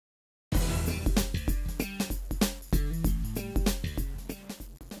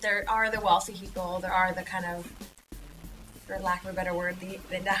there are the wealthy people, there are the kind of, for lack of a better word,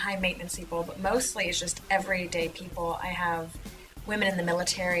 the high maintenance people, but mostly it's just everyday people. I have women in the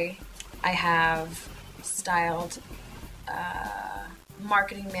military. I have styled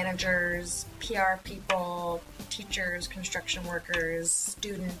marketing managers, PR people, teachers, construction workers,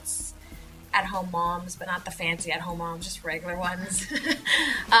 students, at-home moms, but not the fancy at-home moms, just regular ones.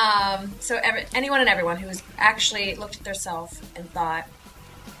 So anyone and everyone who's actually looked at themselves and thought,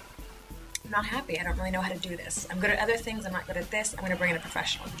 I'm not happy, I don't really know how to do this. I'm good at other things, I'm not good at this, I'm going to bring in a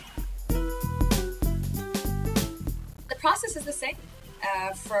professional. The process is the same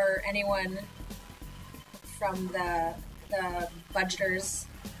for anyone from the budgeters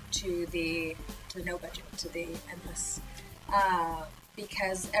to the no budget, to the endless.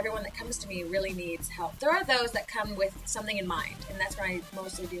 Because everyone that comes to me really needs help. There are those that come with something in mind, and that's where I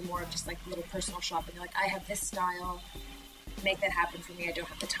mostly do more of just like little personal shopping. Like, I have this style, make that happen for me, I don't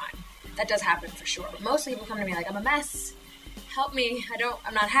have the time. That does happen for sure. But most people come to me like, I'm a mess, help me,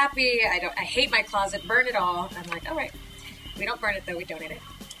 I'm not happy, I hate my closet, burn it all. And I'm like, all right. We don't burn it though, we donate it.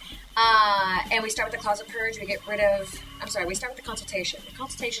 And we start with the closet purge, we start with the consultation. The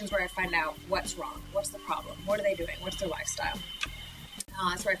consultation is where I find out what's wrong, what's the problem, what are they doing, what's their lifestyle.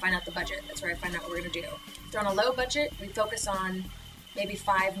 That's where I find out the budget. That's where I find out what we're going to do. If they're on a low budget, we focus on maybe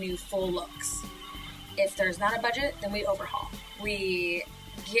 5 new full looks. If there's not a budget, then we overhaul. We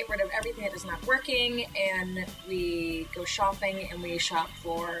get rid of everything that is not working, and we go shopping, and we shop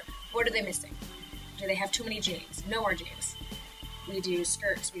for what are they missing. Do they have too many jeans? No more jeans. We do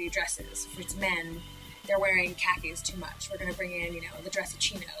skirts, we do dresses. If it's men, they're wearing khakis too much. We're going to bring in, the dressy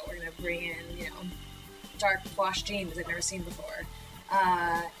chino. We're going to bring in, dark wash jeans they've never seen before.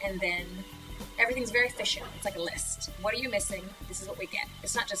 And then everything's very efficient. It's like a list. What are you missing? This is what we get.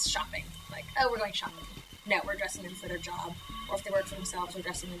 It's not just shopping. Like, oh, we're going shopping. No, we're dressing them for their job. Or if they work for themselves, we're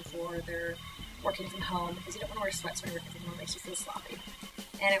dressing them for their working from home. Because you don't want to wear sweats when you're working from home. It makes you feel sloppy.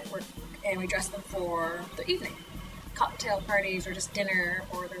 And we dress them for their evening. Cocktail parties, or just dinner,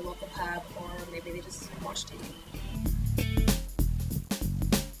 or their local pub, or maybe they just watch TV.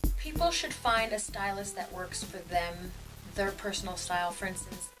 People should find a stylist that works for them, their personal style. For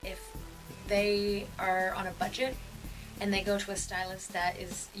instance, if they are on a budget and they go to a stylist that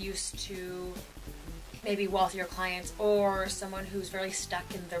is used to maybe wealthier clients, or someone who's very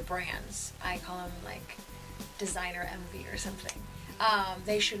stuck in their brands, I call them like designer envy or something,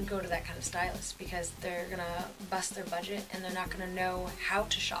 they shouldn't go to that kind of stylist, because they're gonna bust their budget and they're not gonna know how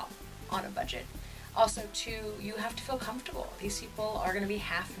to shop on a budget. Also, too, you have to feel comfortable. These people are going to be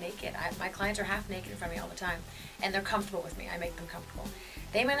half naked. My clients are half naked in front of me all the time, and they're comfortable with me. I make them comfortable.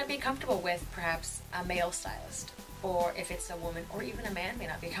 They may not be comfortable with, perhaps, a male stylist, or if it's a woman, or even a man may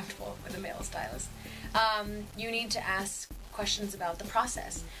not be comfortable with a male stylist. You need to ask questions about the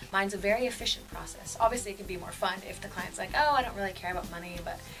process. Mine's a very efficient process. Obviously, it can be more fun if the client's like, oh, I don't really care about money,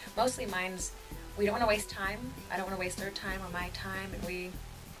 but mostly mine's, we don't want to waste time. I don't want to waste their time or my time, and we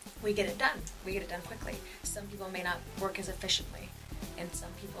get it done. We get it done quickly. Some people may not work as efficiently, and some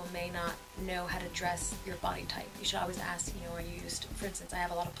people may not know how to dress your body type. You should always ask, are you used to, for instance, I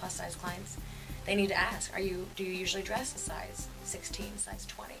have a lot of plus size clients. They need to ask, do you usually dress a size 16, size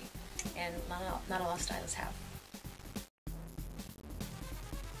 20? And not a lot of stylists have.